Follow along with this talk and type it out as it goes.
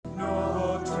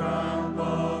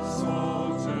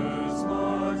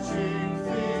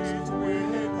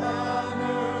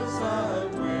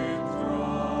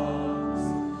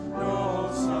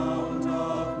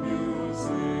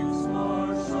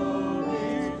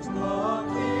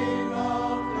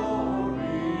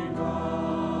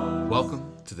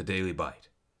Welcome to the Daily Bite.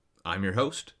 I'm your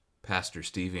host, Pastor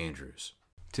Steve Andrews.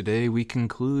 Today we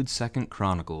conclude 2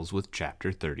 Chronicles with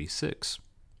chapter 36.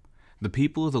 The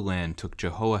people of the land took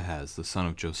Jehoahaz the son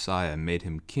of Josiah and made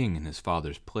him king in his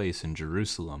father's place in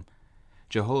Jerusalem.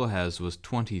 Jehoahaz was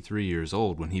 23 years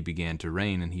old when he began to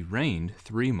reign, and he reigned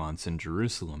 3 months in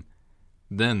Jerusalem.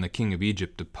 Then the king of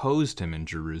Egypt deposed him in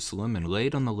Jerusalem and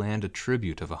laid on the land a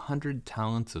tribute of 100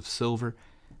 talents of silver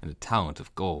and a talent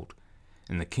of gold.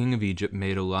 And the king of Egypt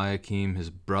made Eliakim his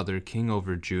brother king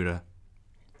over Judah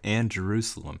and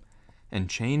Jerusalem, and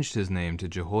changed his name to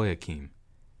Jehoiakim.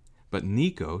 But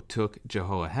Necho took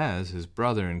Jehoahaz his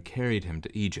brother and carried him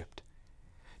to Egypt.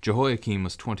 Jehoiakim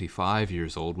was 25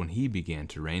 years old when he began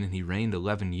to reign, and he reigned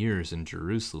 11 years in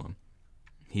Jerusalem.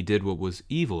 He did what was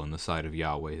evil in the sight of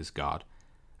Yahweh his God.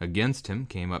 Against him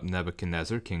came up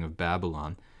Nebuchadnezzar king of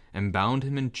Babylon, and bound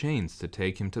him in chains to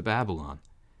take him to Babylon.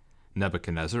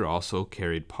 Nebuchadnezzar also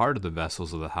carried part of the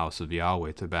vessels of the house of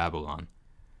Yahweh to Babylon,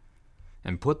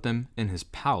 and put them in his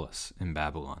palace in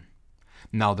Babylon.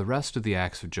 Now the rest of the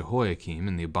acts of Jehoiakim,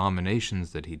 and the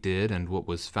abominations that he did, and what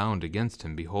was found against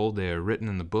him, behold, they are written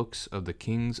in the books of the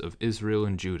kings of Israel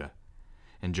and Judah.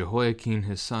 And Jehoiakim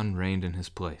his son reigned in his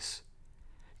place.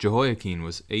 Jehoiakim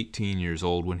was 18 years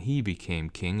old when he became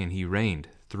king, and he reigned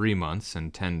 3 months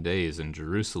and 10 days in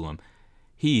Jerusalem.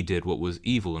 He did what was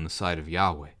evil in the sight of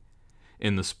Yahweh.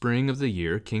 In the spring of the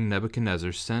year, King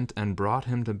Nebuchadnezzar sent and brought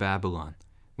him to Babylon,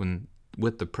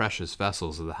 with the precious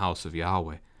vessels of the house of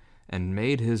Yahweh, and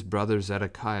made his brother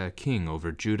Zedekiah king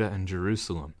over Judah and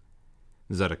Jerusalem.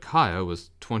 Zedekiah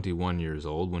was 21 years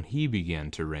old when he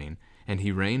began to reign, and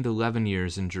he reigned 11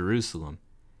 years in Jerusalem.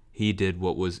 He did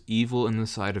what was evil in the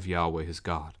sight of Yahweh his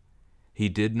God. He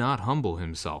did not humble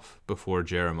himself before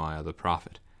Jeremiah the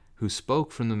prophet, who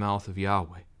spoke from the mouth of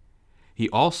Yahweh. He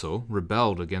also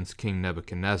rebelled against King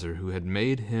Nebuchadnezzar, who had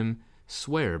made him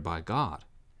swear by God.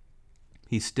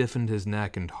 He stiffened his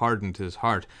neck and hardened his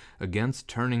heart against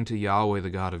turning to Yahweh the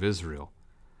God of Israel.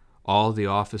 All the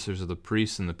officers of the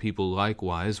priests and the people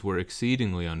likewise were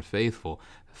exceedingly unfaithful,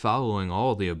 following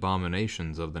all the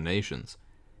abominations of the nations.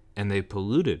 And they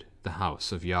polluted the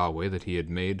house of Yahweh that he had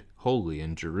made holy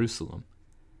in Jerusalem.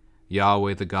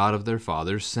 Yahweh, the God of their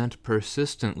fathers, sent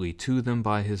persistently to them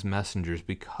by his messengers,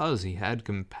 because he had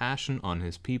compassion on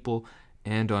his people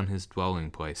and on his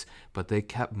dwelling place. But they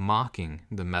kept mocking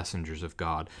the messengers of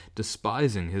God,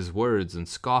 despising his words and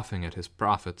scoffing at his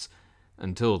prophets,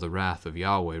 until the wrath of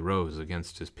Yahweh rose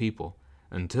against his people,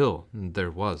 until there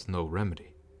was no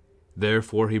remedy.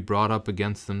 Therefore he brought up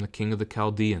against them the king of the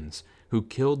Chaldeans, who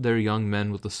killed their young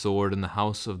men with the sword in the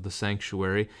house of the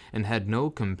sanctuary, and had no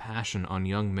compassion on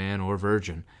young man or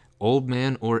virgin, old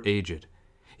man or aged.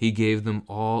 He gave them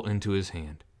all into his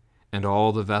hand. And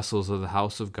all the vessels of the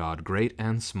house of God, great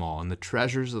and small, and the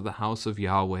treasures of the house of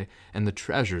Yahweh, and the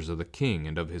treasures of the king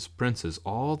and of his princes,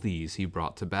 all these he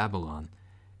brought to Babylon.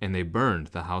 And they burned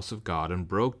the house of God, and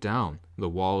broke down the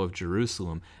wall of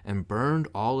Jerusalem, and burned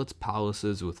all its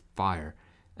palaces with fire,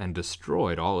 and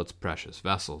destroyed all its precious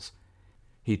vessels.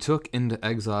 He took into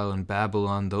exile in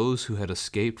Babylon those who had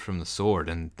escaped from the sword,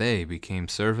 and they became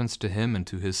servants to him and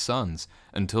to his sons,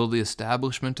 until the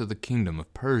establishment of the kingdom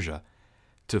of Persia,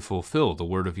 to fulfill the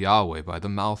word of Yahweh by the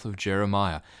mouth of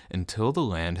Jeremiah, until the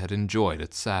land had enjoyed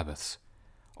its Sabbaths.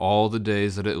 All the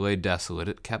days that it lay desolate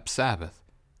it kept Sabbath,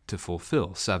 to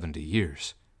fulfill 70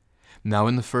 years. Now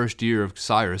in the first year of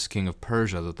Cyrus king of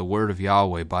Persia, that the word of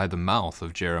Yahweh by the mouth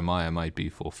of Jeremiah might be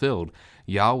fulfilled,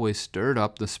 Yahweh stirred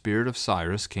up the spirit of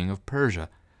Cyrus king of Persia,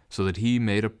 so that he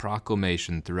made a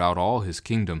proclamation throughout all his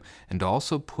kingdom, and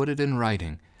also put it in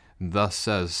writing. Thus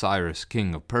says Cyrus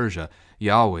king of Persia,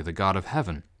 Yahweh the God of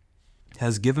heaven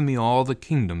has given me all the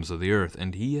kingdoms of the earth,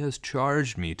 and he has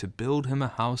charged me to build him a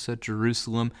house at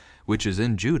Jerusalem, which is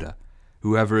in Judah.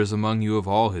 Whoever is among you of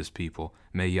all his people,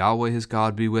 may Yahweh his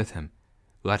God be with him.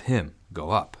 Let him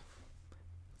go up.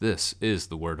 This is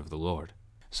the word of the Lord.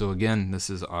 So again,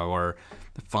 this is our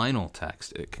final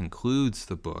text. It concludes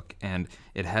the book, and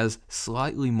it has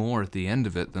slightly more at the end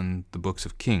of it than the books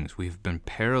of Kings. We've been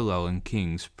paralleling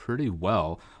Kings pretty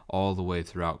well all the way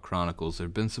throughout Chronicles. There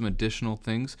have been some additional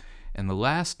things, and the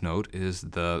last note is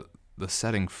the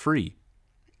setting free.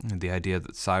 The idea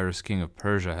that Cyrus, king of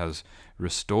Persia, has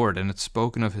restored, and it's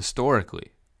spoken of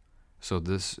historically. So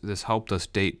this helped us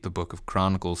date the book of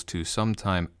Chronicles to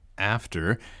sometime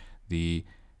after the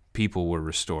people were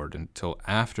restored, until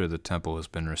after the temple has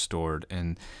been restored,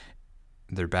 and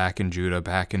they're back in Judah,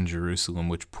 back in Jerusalem,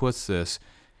 which puts this,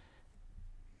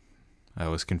 I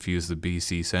was confused the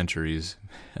BC centuries,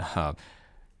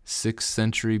 6th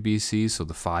century BC, so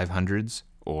the 500s,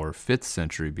 or 5th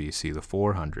century BC, the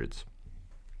 400s.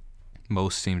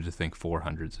 Most seem to think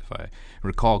 400s, if I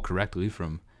recall correctly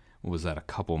from, what was that, a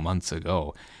couple months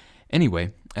ago.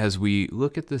 Anyway, as we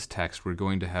look at this text, we're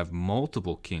going to have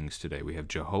multiple kings today. We have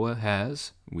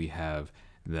Jehoahaz, we have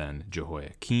then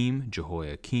Jehoiakim,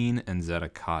 Jehoiachin, and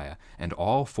Zedekiah, and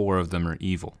all four of them are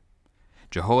evil.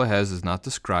 Jehoahaz is not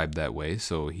described that way,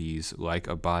 so he's like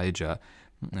Abijah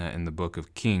in the book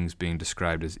of Kings being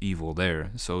described as evil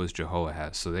there. So is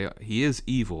Jehoahaz. So he is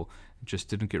evil, just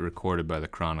didn't get recorded by the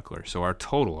chronicler. So our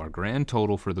grand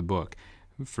total for the book,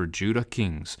 for Judah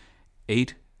kings,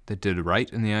 8 that did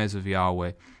right in the eyes of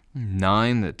Yahweh,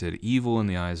 9 that did evil in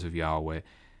the eyes of Yahweh,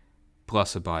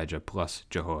 plus Abijah, plus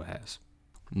Jehoahaz.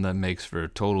 And that makes for a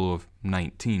total of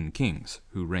 19 kings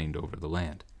who reigned over the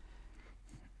land.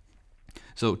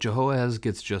 So Jehoahaz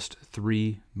gets just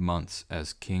 3 months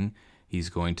as king. He's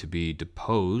going to be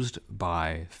deposed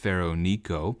by Pharaoh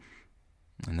Necho,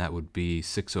 and that would be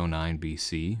 609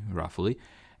 BC, roughly.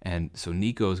 And so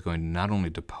Necho is going to not only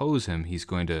depose him, he's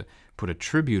going to put a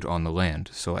tribute on the land.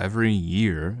 So every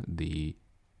year, the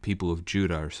people of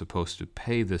Judah are supposed to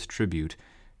pay this tribute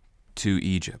to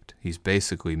Egypt. He's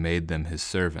basically made them his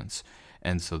servants.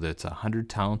 And so that's 100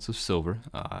 talents of silver,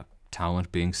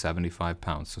 talent being 75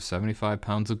 pounds. So 75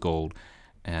 pounds of gold,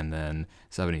 and then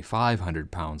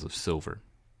 7,500 pounds of silver,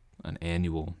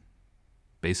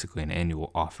 basically an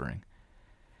annual offering.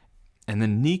 And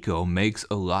then Necho makes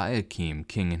Eliakim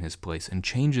king in his place and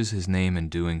changes his name in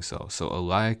doing so. So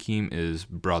Eliakim is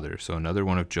brother, so another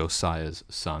one of Josiah's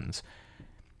sons.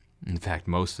 In fact,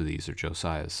 most of these are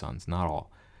Josiah's sons, not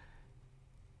all.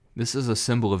 This is a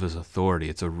symbol of his authority.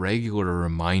 It's a regular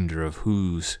reminder of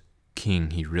whose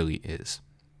king he really is.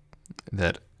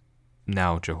 That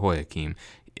now Jehoiakim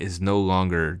is no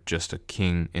longer just a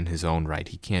king in his own right.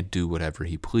 He can't do whatever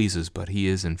he pleases, but he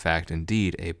is in fact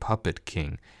indeed a puppet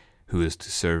king who is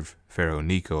to serve Pharaoh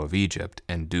Necho of Egypt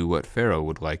and do what Pharaoh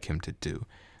would like him to do.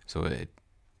 So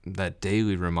that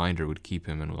daily reminder would keep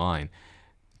him in line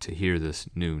to hear this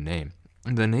new name.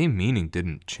 The name meaning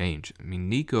didn't change. I mean,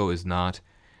 Necho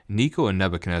and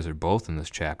Nebuchadnezzar both in this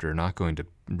chapter are not going to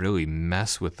really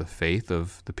mess with the faith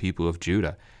of the people of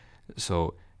Judah.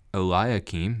 So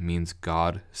Eliakim means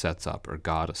God sets up or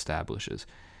God establishes.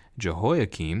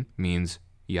 Jehoiakim means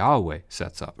Yahweh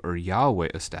sets up or Yahweh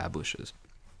establishes.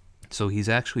 So he's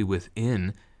actually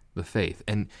within the faith.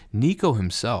 And Necho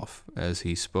himself, as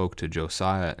he spoke to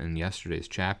Josiah in yesterday's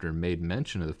chapter, made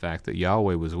mention of the fact that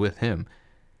Yahweh was with him.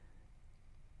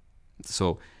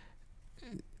 So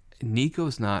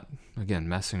Necho's not, again,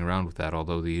 messing around with that,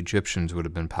 although the Egyptians would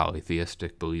have been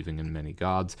polytheistic, believing in many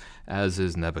gods, as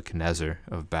is Nebuchadnezzar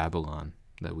of Babylon,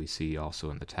 that we see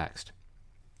also in the text.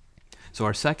 So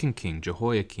our second king,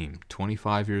 Jehoiakim,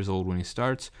 25 years old when he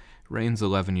starts, reigns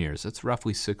 11 years. That's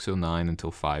roughly 609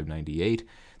 until 598,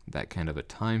 that kind of a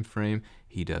time frame.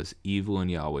 He does evil in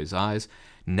Yahweh's eyes.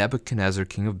 Nebuchadnezzar,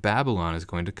 king of Babylon, is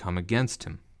going to come against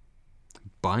him,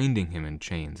 binding him in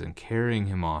chains and carrying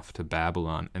him off to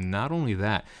Babylon. And not only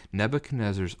that,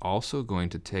 Nebuchadnezzar's also going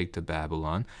to take to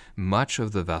Babylon much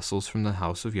of the vessels from the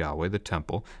house of Yahweh, the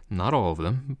temple, not all of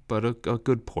them, but a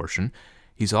good portion.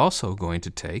 He's also going to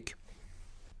take,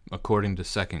 according to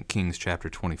 2 Kings chapter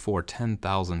 24,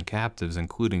 10,000 captives,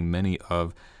 including many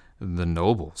of the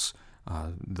nobles,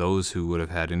 those who would have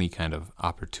had any kind of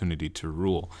opportunity to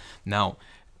rule. Now,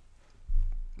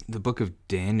 the book of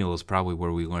Daniel is probably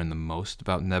where we learn the most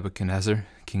about Nebuchadnezzar,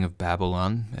 king of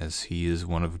Babylon, as he is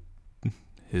one of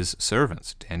his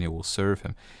servants. Daniel will serve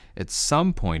him. At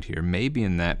some point here, maybe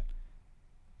in that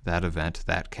event,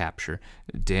 that capture,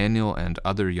 Daniel and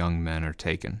other young men are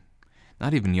taken.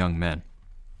 Not even young men,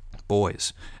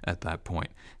 boys at that point.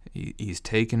 He's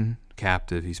taken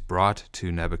captive. He's brought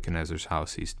to Nebuchadnezzar's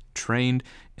house. He's trained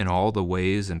in all the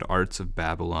ways and arts of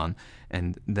Babylon.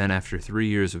 And then after 3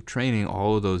 years of training,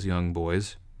 all of those young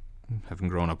boys, having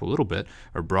grown up a little bit,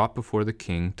 are brought before the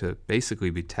king to basically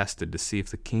be tested to see if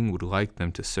the king would like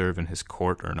them to serve in his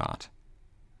court or not.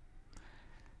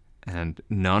 And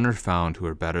none are found who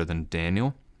are better than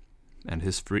Daniel and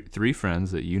his 3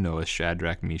 friends that you know as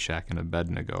Shadrach, Meshach, and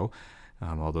Abednego.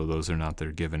 Although those are not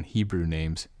their given Hebrew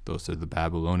names, those are the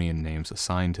Babylonian names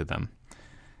assigned to them.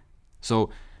 So,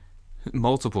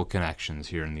 multiple connections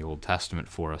here in the Old Testament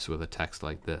for us with a text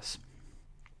like this.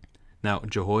 Now,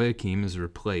 Jehoiakim is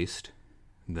replaced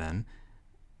then,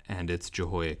 and it's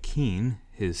Jehoiachin,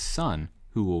 his son,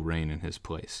 who will reign in his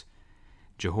place.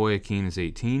 Jehoiachin is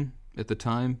 18 at the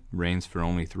time, reigns for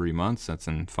only 3 months. That's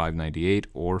in 598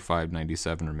 or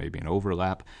 597, or maybe an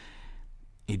overlap.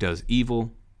 He does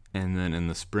evil. And then in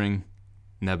the spring,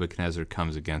 Nebuchadnezzar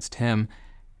comes against him,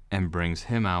 and brings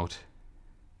him out.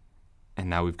 And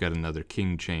now we've got another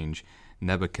king change.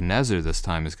 Nebuchadnezzar this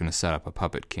time is going to set up a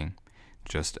puppet king.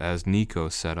 Just as Necho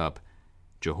set up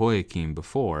Jehoiakim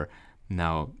before,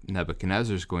 now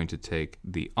Nebuchadnezzar is going to take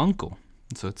the uncle.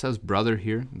 So it says brother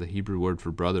here. The Hebrew word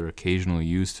for brother occasionally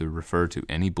used to refer to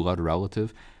any blood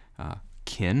relative.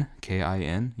 Kin,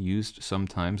 K-I-N, used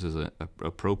sometimes as an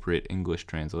appropriate English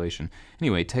translation.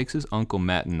 Anyway, takes his uncle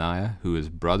Mattaniah, who is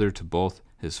brother to both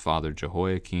his father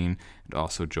Jehoiakim and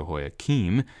also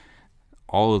Jehoiakim,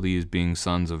 all of these being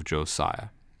sons of Josiah.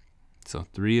 So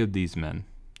 3 of these men,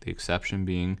 the exception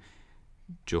being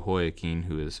Jehoiakim,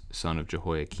 who is son of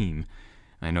Jehoiakim.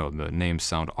 I know the names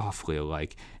sound awfully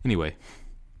alike. Anyway,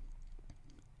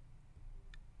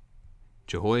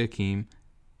 Jehoiakim,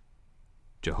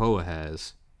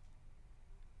 Jehoahaz,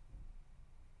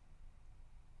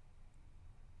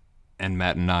 and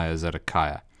Mattaniah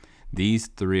Zedekiah. These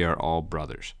 3 are all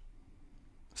brothers,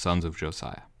 sons of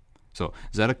Josiah. So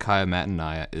Zedekiah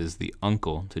Mattaniah is the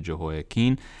uncle to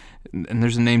Jehoiakim, and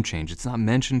there's a name change. It's not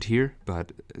mentioned here,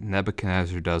 but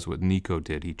Nebuchadnezzar does what Necho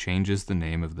did. He changes the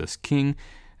name of this king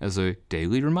as a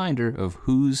daily reminder of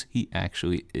whose he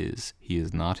actually is. He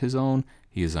is not his own.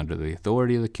 He is under the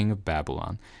authority of the king of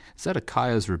Babylon.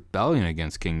 Zedekiah's rebellion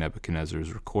against King Nebuchadnezzar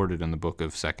is recorded in the book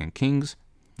of 2 Kings.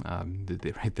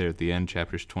 Right there at the end,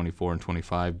 chapters 24 and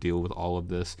 25 deal with all of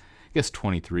this. I guess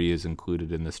 23 is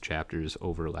included in this chapter's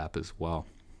overlap as well.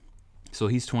 So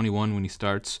he's 21 when he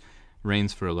starts,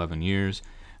 reigns for 11 years.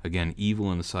 Again,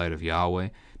 evil in the sight of Yahweh,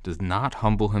 does not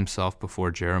humble himself before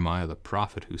Jeremiah the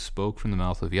prophet who spoke from the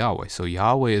mouth of Yahweh. So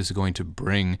Yahweh is going to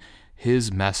bring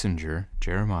his messenger,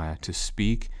 Jeremiah, to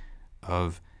speak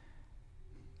of,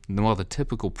 well, the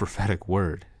typical prophetic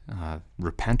word,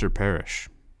 repent or perish,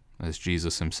 as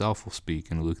Jesus himself will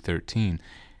speak in Luke 13.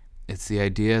 It's the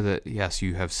idea that, yes,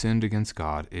 you have sinned against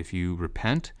God. If you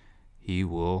repent, he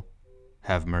will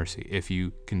have mercy. If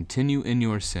you continue in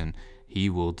your sin, he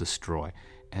will destroy.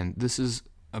 And this is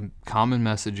a common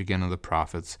message, again, of the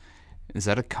prophets.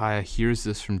 Zedekiah hears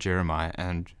this from Jeremiah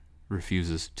and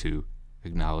refuses to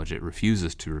acknowledge it,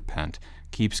 refuses to repent,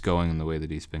 keeps going in the way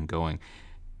that he's been going.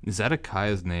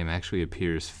 Zedekiah's name actually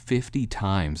appears 50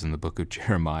 times in the book of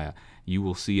Jeremiah. You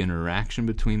will see interaction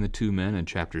between the 2 men in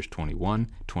chapters 21,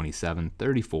 27,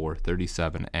 34,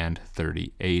 37, and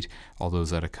 38, although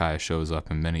Zedekiah shows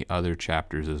up in many other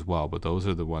chapters as well, but those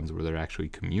are the ones where they're actually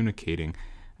communicating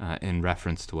in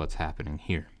reference to what's happening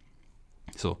here.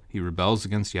 So he rebels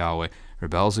against Yahweh,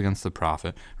 rebels against the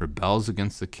prophet, rebels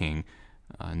against the king,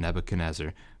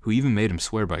 Nebuchadnezzar, who even made him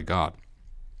swear by God.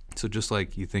 So just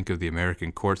like you think of the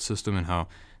American court system and how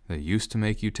they used to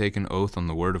make you take an oath on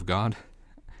the word of God,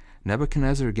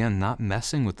 Nebuchadnezzar, again, not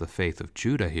messing with the faith of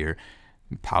Judah here.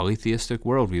 Polytheistic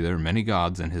worldview, there are many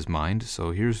gods in his mind,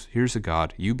 so here's a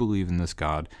God, you believe in this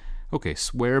God. Okay,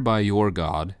 swear by your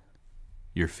God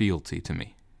your fealty to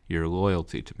me, your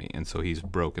loyalty to me. And so he's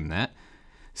broken that,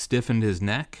 stiffened his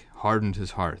neck, hardened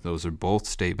his heart. Those are both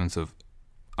statements of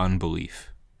unbelief,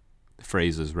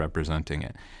 phrases representing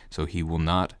it. So he will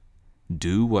not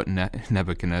do what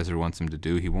Nebuchadnezzar wants him to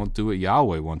do. He won't do what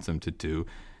Yahweh wants him to do.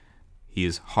 He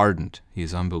is hardened. He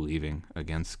is unbelieving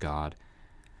against God.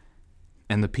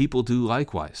 And the people do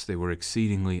likewise. They were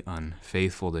exceedingly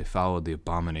unfaithful. They followed the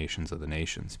abominations of the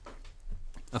nations.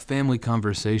 A family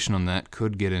conversation on that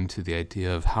could get into the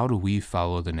idea of how do we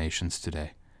follow the nations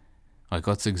today? Like,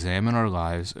 let's examine our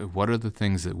lives. What are the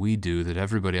things that we do that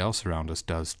everybody else around us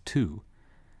does too?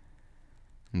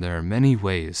 And there are many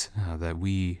ways that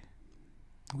we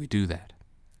do that.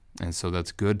 And so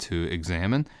that's good to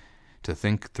examine, to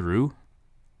think through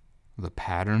the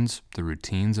patterns, the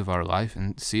routines of our life,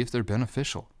 and see if they're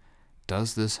beneficial.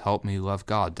 Does this help me love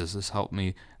God? Does this help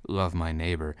me love my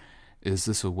neighbor? Is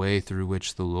this a way through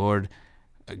which the Lord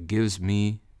gives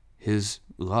me his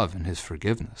love and his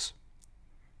forgiveness?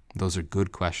 Those are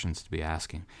good questions to be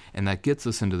asking. And that gets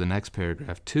us into the next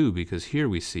paragraph too, because here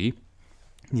we see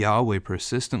Yahweh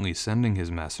persistently sending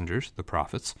his messengers, the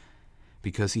prophets,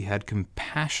 because he had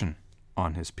compassion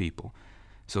on his people.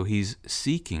 So he's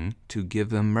seeking to give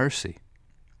them mercy.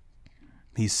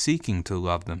 He's seeking to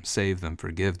love them, save them,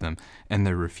 forgive them, and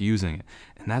they're refusing it.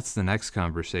 And that's the next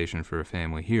conversation for a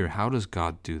family here. How does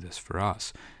God do this for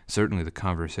us? Certainly the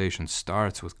conversation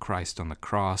starts with Christ on the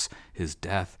cross, his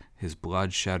death, his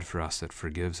blood shed for us that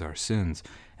forgives our sins.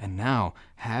 And now,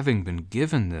 having been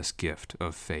given this gift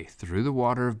of faith through the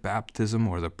water of baptism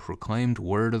or the proclaimed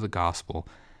word of the gospel,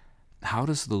 how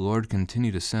does the Lord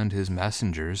continue to send his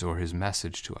messengers or his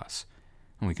message to us?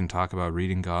 And we can talk about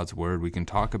reading God's word. We can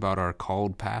talk about our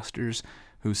called pastors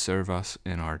who serve us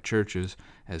in our churches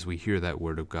as we hear that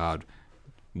word of God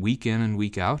week in and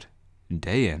week out,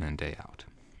 day in and day out.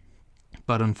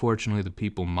 But unfortunately, the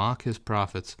people mock his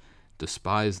prophets,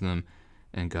 despise them,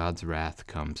 and God's wrath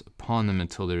comes upon them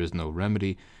until there is no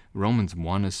remedy. Romans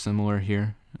 1 is similar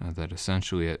here, that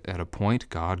essentially at a point,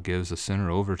 God gives a sinner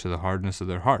over to the hardness of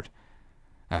their heart.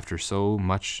 After so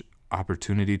much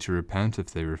opportunity to repent, if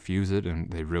they refuse it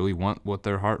and they really want what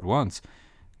their heart wants,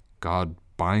 God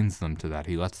binds them to that.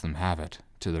 He lets them have it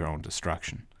to their own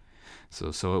destruction.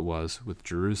 So it was with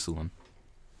Jerusalem.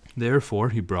 Therefore,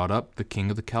 he brought up the king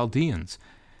of the Chaldeans.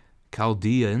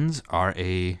 Chaldeans are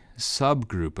a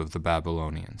subgroup of the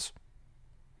Babylonians.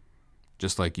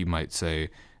 Just like you might say,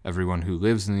 everyone who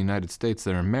lives in the United States,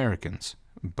 they're Americans.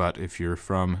 But if you're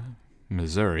from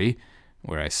Missouri,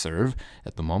 where I serve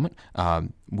at the moment,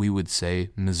 we would say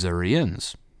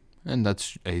Missourians. And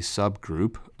that's a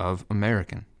subgroup of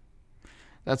American.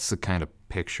 That's the kind of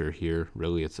picture here.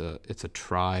 Really, it's a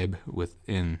tribe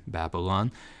within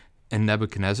Babylon. And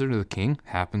Nebuchadnezzar, the king,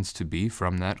 happens to be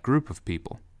from that group of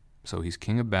people. So he's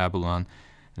king of Babylon,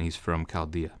 and he's from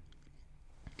Chaldea.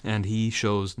 And he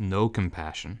shows no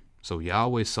compassion. So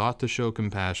Yahweh sought to show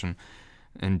compassion,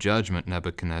 and judgment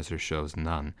Nebuchadnezzar shows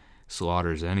none.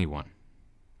 Slaughters anyone.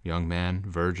 Young man,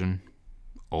 virgin,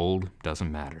 old,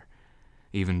 doesn't matter.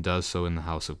 Even does so in the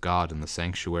house of God, in the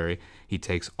sanctuary. He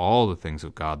takes all the things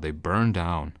of God. They burn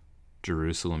down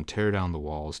Jerusalem, tear down the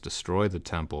walls, destroy the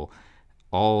temple,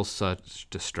 all such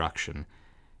destruction.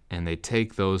 And they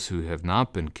take those who have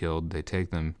not been killed, they take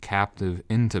them captive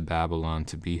into Babylon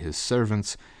to be his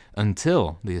servants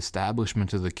until the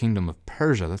establishment of the kingdom of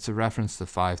Persia. That's a reference to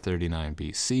 539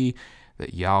 BC,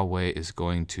 that Yahweh is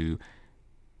going to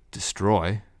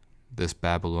destroy this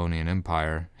Babylonian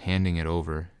empire, handing it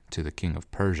over to the king of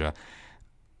Persia.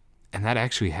 And that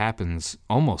actually happens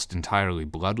almost entirely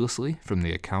bloodlessly from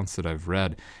the accounts that I've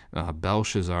read.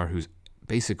 Belshazzar, who's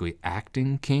basically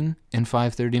acting king in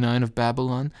 539 of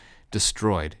Babylon,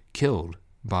 destroyed, killed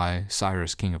by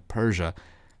Cyrus, king of Persia.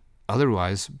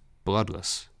 Otherwise,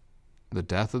 bloodless. The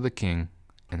death of the king,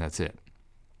 and that's it.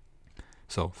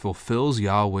 So, fulfills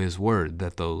Yahweh's word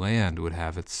that the land would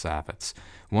have its Sabbaths.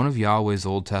 One of Yahweh's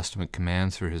Old Testament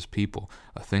commands for his people,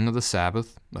 a thing of the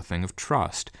Sabbath, a thing of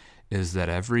trust, is that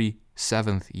every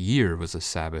seventh year was a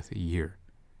Sabbath year.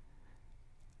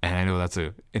 And I know that's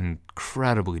an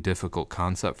incredibly difficult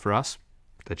concept for us,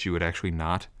 that you would actually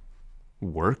not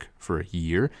work for a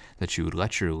year, that you would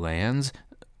let your lands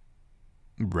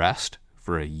rest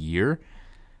for a year.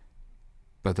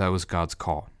 But that was God's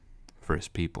call for his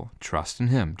people. Trust in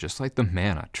him, just like the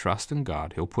manna. Trust in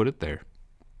God. He'll put it there.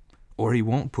 Or he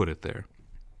won't put it there.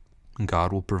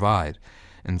 God will provide.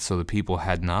 And so the people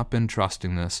had not been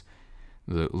trusting this.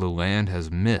 The land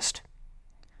has missed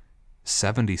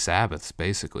 70 Sabbaths,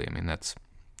 basically. I mean, that's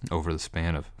over the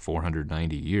span of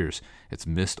 490 years. It's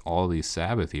missed all these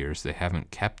Sabbath years. They haven't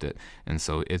kept it. And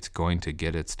so it's going to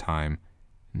get its time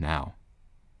now.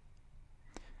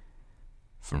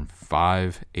 From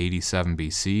 587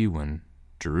 BC, when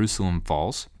Jerusalem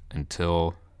falls,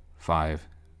 until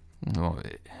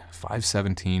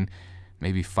 517,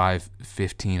 maybe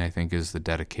 515, I think, is the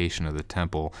dedication of the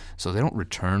temple. So they don't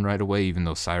return right away, even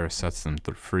though Cyrus sets them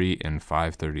free in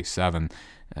 537.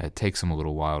 It takes them a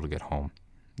little while to get home.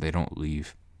 They don't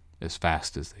leave as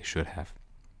fast as they should have.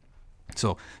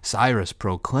 So Cyrus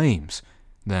proclaims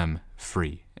them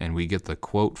free. And we get the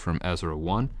quote from Ezra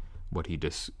 1, what he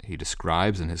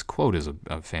describes, and his quote is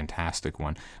a fantastic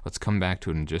one. Let's come back to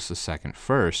it in just a second.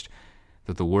 First,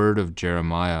 that the word of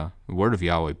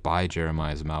Yahweh by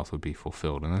Jeremiah's mouth would be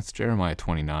fulfilled. And that's Jeremiah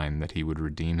 29, that he would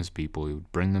redeem his people, he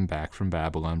would bring them back from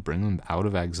Babylon, bring them out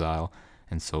of exile,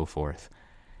 and so forth.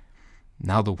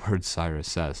 Now the word Cyrus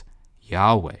says,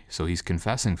 Yahweh, so he's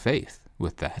confessing faith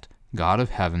with that. God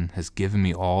of heaven has given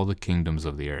me all the kingdoms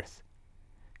of the earth.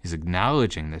 He's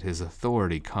acknowledging that his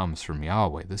authority comes from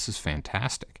Yahweh. This is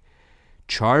fantastic.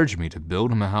 Charge me to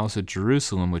build him a house at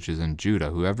Jerusalem, which is in Judah.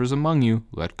 Whoever's among you,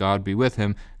 let God be with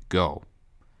him. Go.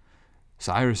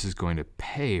 Cyrus is going to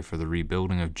pay for the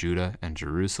rebuilding of Judah and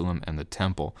Jerusalem and the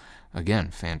temple.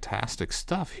 Again, fantastic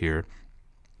stuff here.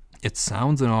 It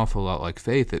sounds an awful lot like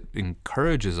faith. It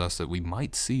encourages us that we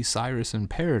might see Cyrus in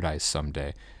paradise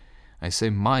someday. I say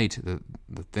might. The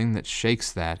thing that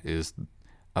shakes that is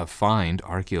a find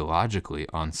archaeologically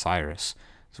on Cyrus.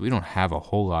 So we don't have a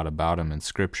whole lot about him in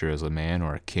Scripture as a man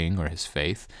or a king or his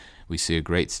faith. We see a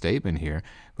great statement here,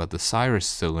 but the Cyrus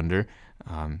cylinder,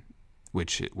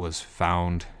 which was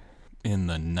found in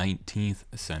the 19th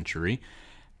century,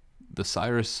 the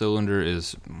Cyrus cylinder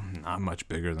is not much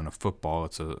bigger than a football.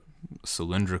 It's a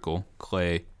cylindrical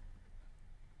clay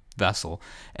vessel,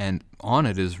 and on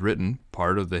it is written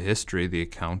part of the history, the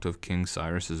account of King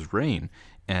Cyrus's reign.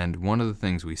 And one of the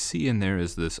things we see in there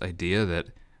is this idea that,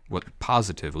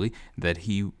 positively, that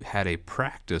he had a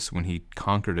practice when he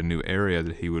conquered a new area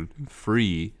that he would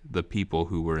free the people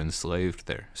who were enslaved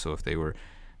there. So if they were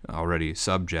already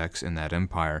subjects in that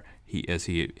empire, as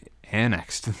he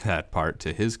annexed that part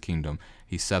to his kingdom,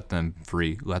 he set them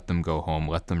free, let them go home,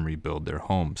 let them rebuild their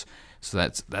homes. So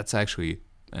that's actually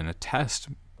an attest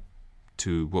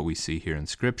to what we see here in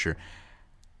Scripture.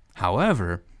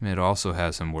 However, it also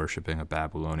has him worshiping a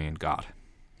Babylonian god.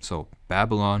 So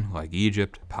Babylon, like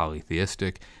Egypt,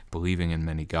 polytheistic, believing in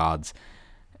many gods,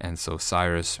 and so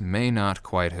Cyrus may not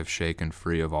quite have shaken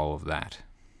free of all of that.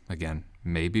 Again,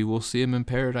 maybe we'll see him in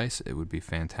paradise. It would be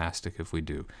fantastic if we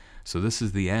do. So this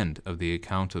is the end of the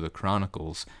account of the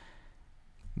Chronicles,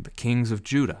 the kings of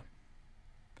Judah,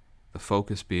 the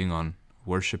focus being on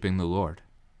worshiping the Lord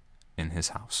in his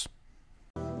house.